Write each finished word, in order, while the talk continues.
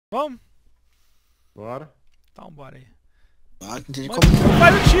Vamos? Bora. Então bora aí. Ah, não entendi Mano, como.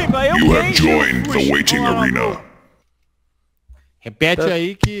 faz o time, aí eu You have Kenji, joined o the Fusque, waiting vamos lá, arena. vamos. Repete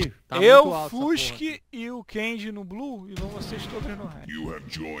aí que tá Eu, muito alto essa Fusque e o Kenji no Blue e vão vocês todos no Red. You have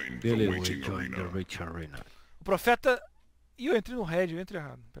joined the Beleza. waiting arena. O Profeta... E eu entrei no Red, eu entrei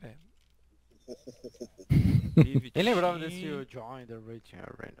errado. Pera aí. Nem lembrava desse Join the Rating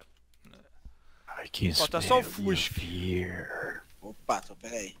Arena. Falta só o Fusque. Opa, então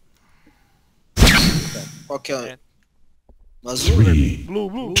peraí. Qual que é? No azul?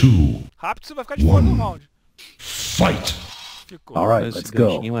 Blue. 2, Rápido, você vai ficar de fora do round. fight! Ficou. Alright, let's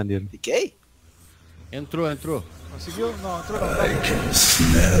go. Maneiro. Fiquei? Entrou. Conseguiu? Não, entrou não.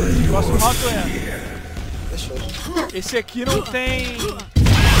 Próximo round eu entro. Fechou. Esse aqui não tem...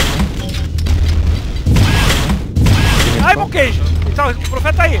 Ai, meu queijo! Então, o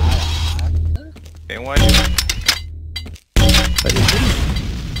Profeta tá aí. Tem um ali.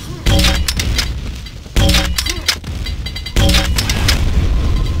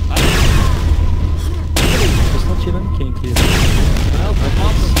 Vocês estão tirando quem aqui? Não, foi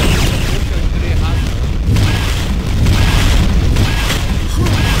mal. Eu entrei errado.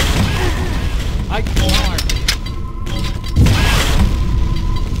 Ai, que mal, Arthur.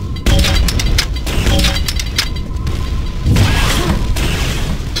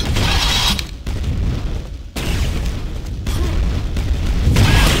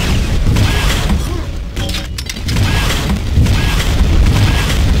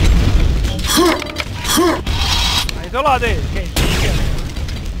 Aí do lado aí, Kenji.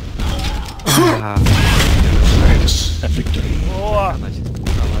 Nice victory. Boa!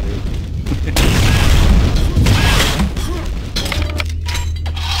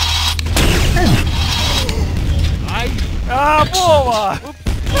 Ai, Ah, boa!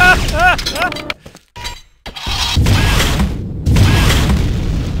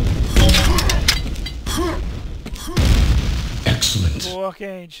 Excellent. Boa,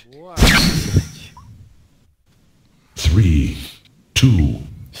 Kenji. boa. 3, 2,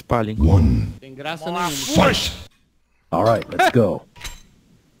 Espalhem. 1, Tem graça Vamos lá, nenhuma. fight! Alright, let's go.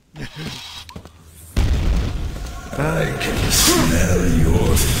 I can smell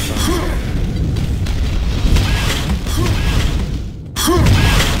your fear.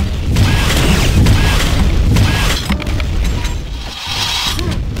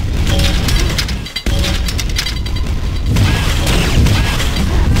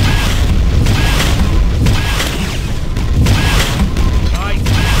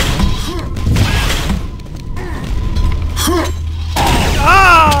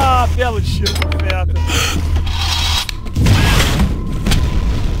 Ah, belo tiro, Profeta.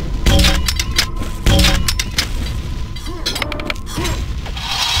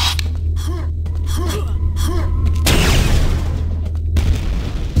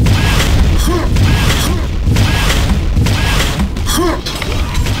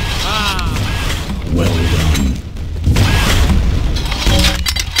 Well done.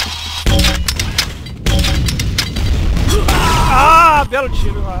 Ah, belo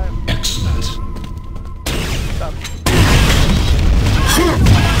tiro, vai. Excellent.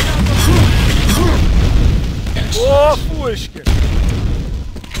 Ô, Fusca.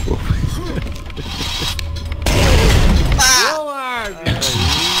 Boa, Arthur.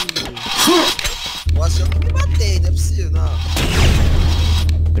 Nossa, eu que me matei, não é possível, não.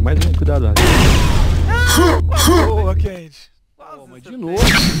 Tem mais um, cuidado lá. Boa, Kenji. Pô, mas de novo.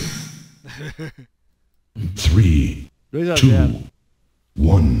 3, 2-0. 2,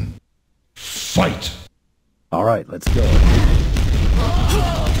 1, fight! Alright, let's go.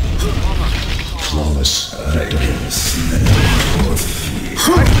 Flawless victory. I can smell your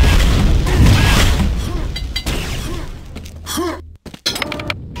fear.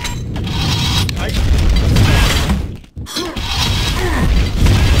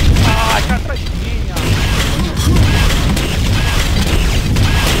 Ai, cara atrás de mim,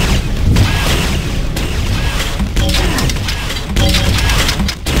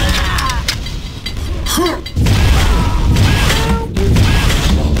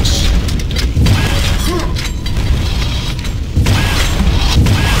 Flawless victory.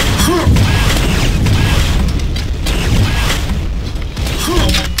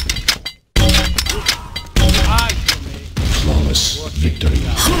 Ai, tomei. Flawless victory.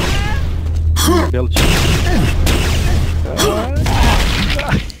 Belo tiro.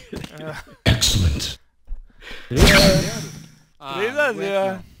 Excellent.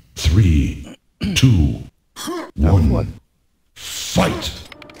 3-0. 3, 2, 1, fight!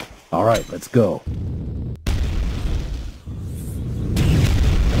 Alright, let's go.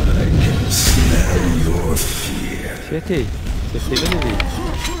 I can smell your fear. Acertei. Acertei,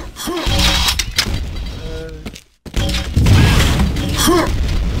 beleza.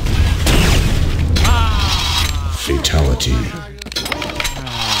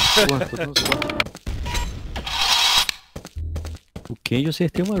 Porra, tô dando sorte. O Kenji eu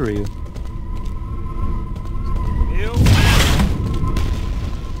acertei uma rail. Eu.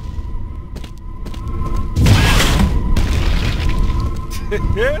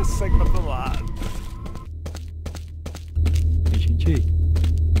 Segue pra todo lado. Tem gente aí.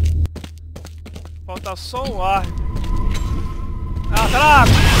 Falta só o ar. Ah,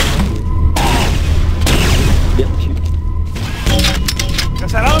 trago! Quer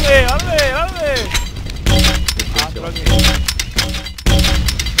sair lá no meio, lá no meio, lá no meio. Ah, droga.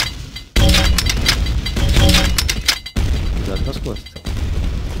 Cuidado com as costas.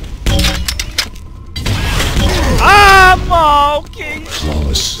 Ah, mal! Que isso?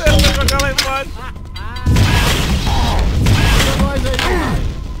 Flawless. Vai jogar lá embaixo.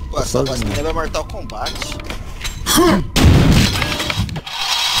 Pô, essa voz me lembra Mortal Kombat.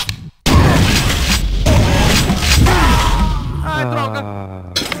 Ai, droga.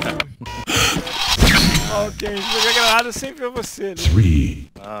 Ok, jogar granada sempre é você, né? 3,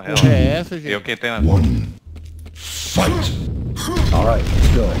 Ah, Porra, é essa, gente? eu que tenho a... 1. Fight. Alright, let's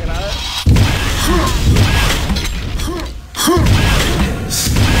go.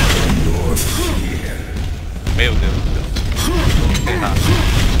 Meu Deus do céu. Errado.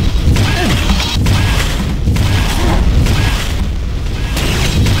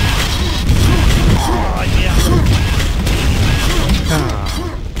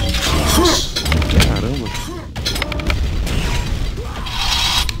 Caramba.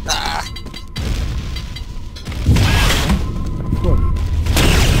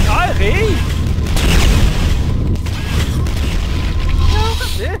 Ah, errei! Não,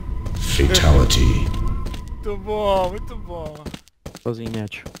 cadê? Fatality. Muito bom, muito bom. Sozinho,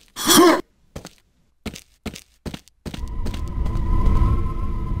 match.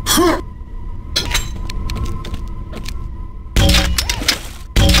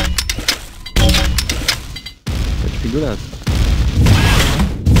 Tá desfigurado.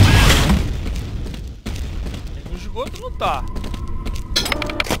 No esgoto não tá.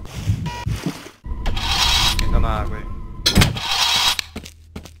 Fica na água aí.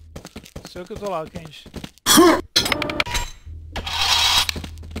 Sou eu que eu tô lá, Kenji.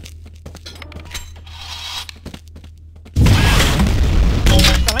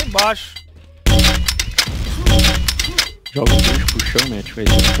 Tá lá embaixo. Joga o gancho pro chão, match. Vai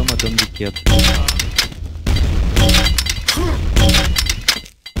ser toma dano de quieto.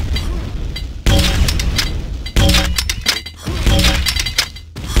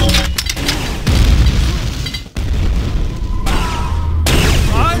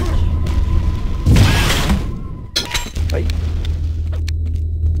 Ai! Vai.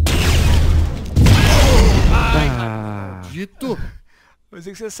 Ai! Ah, Dito.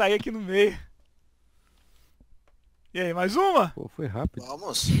 Pensei que você saía aqui no meio. E aí, mais uma? pô, foi rápido.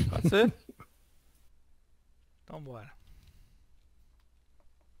 Vamos. Pode ser. Então bora.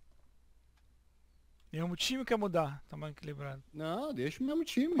 Nenhum time quer mudar, tá mal equilibrado. Não, deixa o mesmo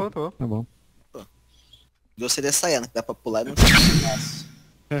time. Tá bom. Gostei dessa Ana, que dá pra pular e não tem espaço.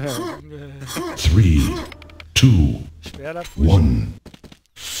 3, 2, Espera, puxa. 1.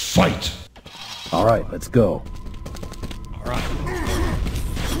 Fight. Alright, let's go.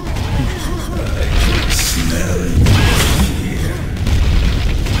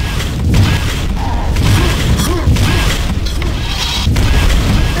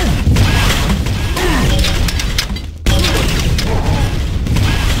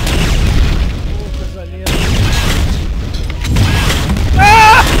 Coisa linda.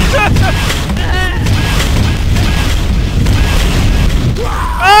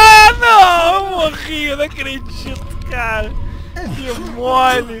 Ah, não! Eu morri, eu não acredito, cara. Que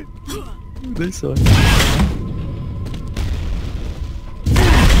mole. Dei sorte.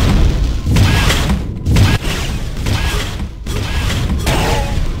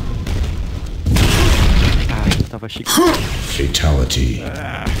 Ah, eu tava chique. Fatality.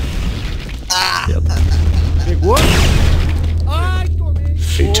 Pegou? Ai, tomei.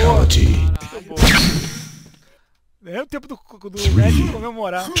 Fatality. Muito bom. É o tempo do Magic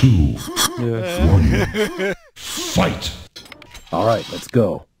comemorar. 2, 1. Fight. Alright, let's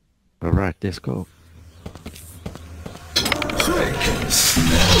go. Alright, let's go.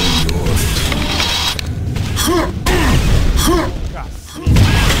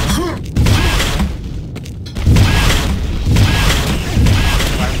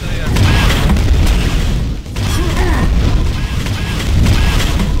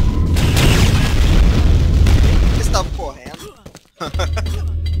 Eles estavam correndo.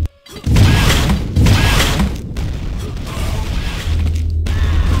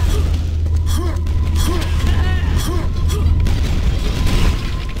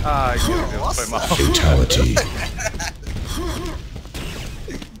 mal. Fatality.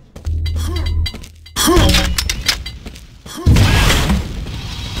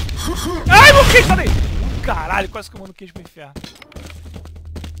 Ai, meu queijo, sai daí! Caralho, quase que eu mando o queijo pro inferno.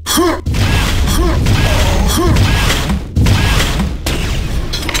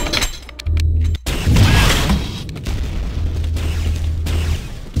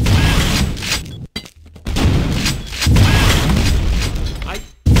 Ai.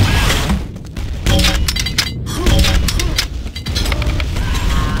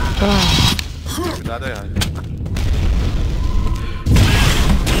 Cuidado aí, Rádio.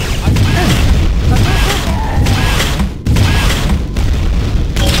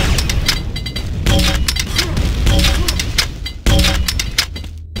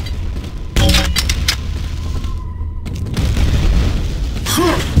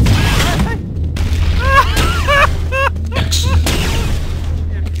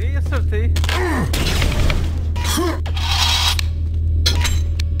 Errei e acertei.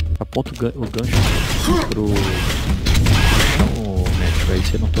 Aponta o gancho pro chão, médico, aí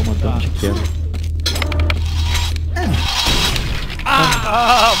você não toma dano de queda.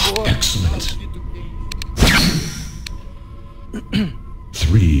 Boa! Excellent.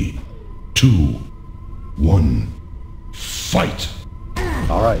 3, 2, 1, fight!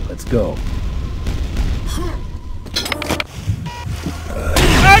 All right, let's go.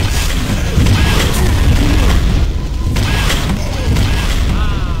 Ai!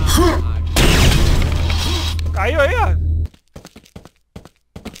 Caiu aí, ó.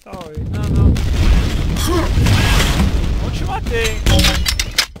 Tá aí. Não. Não te matei, hein.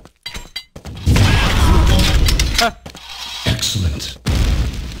 Excellent.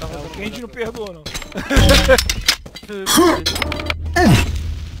 O Candy não perdoa, não.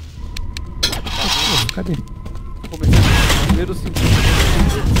 Cadê? Comecei no primeiro sentido.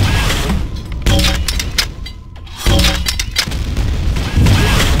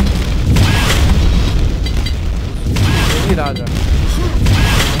 Vou virar já.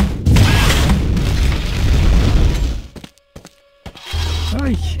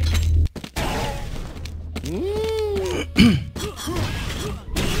 Ai!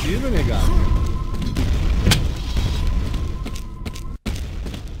 Tiro, negado.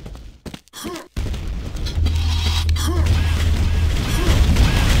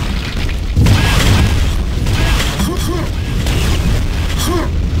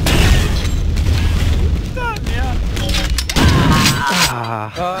 Puta merda.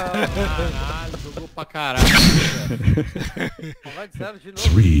 Caralho, jogou pra caralho. Vai de zero de novo.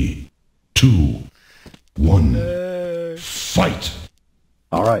 3, 2, 1, fight!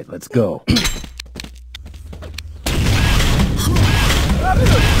 All right, let's go.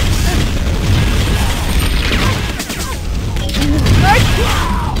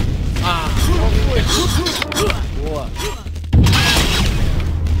 Boa.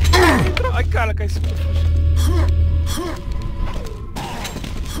 Ai, cara, cai esse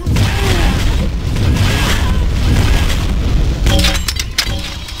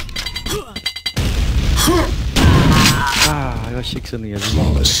Eu achei que você não ia vir.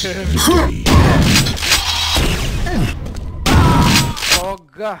 Flawless victory.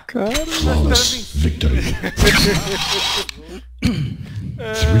 Joga. Flawless victory.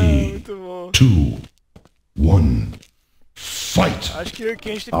 muito bom. 2, 1, fight! Acho que eu e o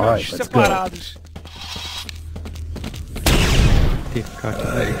Candy tem que Alright, ficar let's separados. TK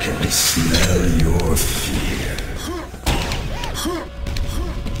aqui. I smell your fear.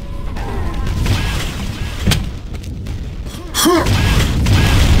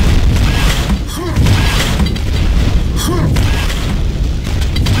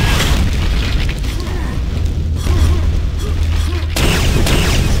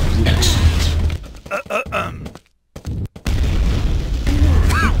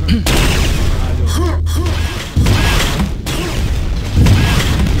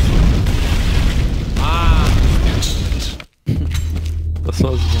 Tá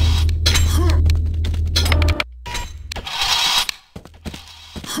sozinho.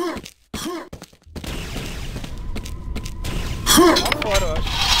 Fora, eu acho.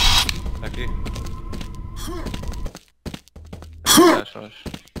 Tá aqui. Acho.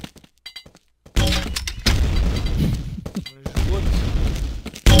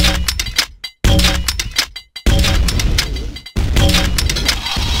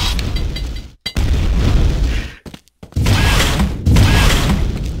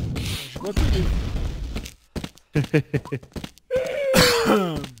 Esgoto livre.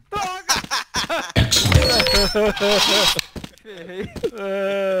 Ferrei.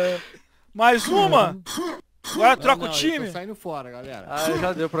 Mais uma? Agora troca o Eu time. tô saindo fora, galera. Ah,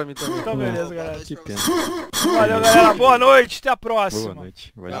 já deu pra mim também. Então beleza, galera. Que pena. Valeu, galera. Boa noite. Até a próxima. Boa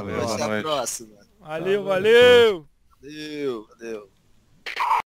noite. Valeu, Até boa a noite. próxima. Valeu, valeu. Valeu, valeu.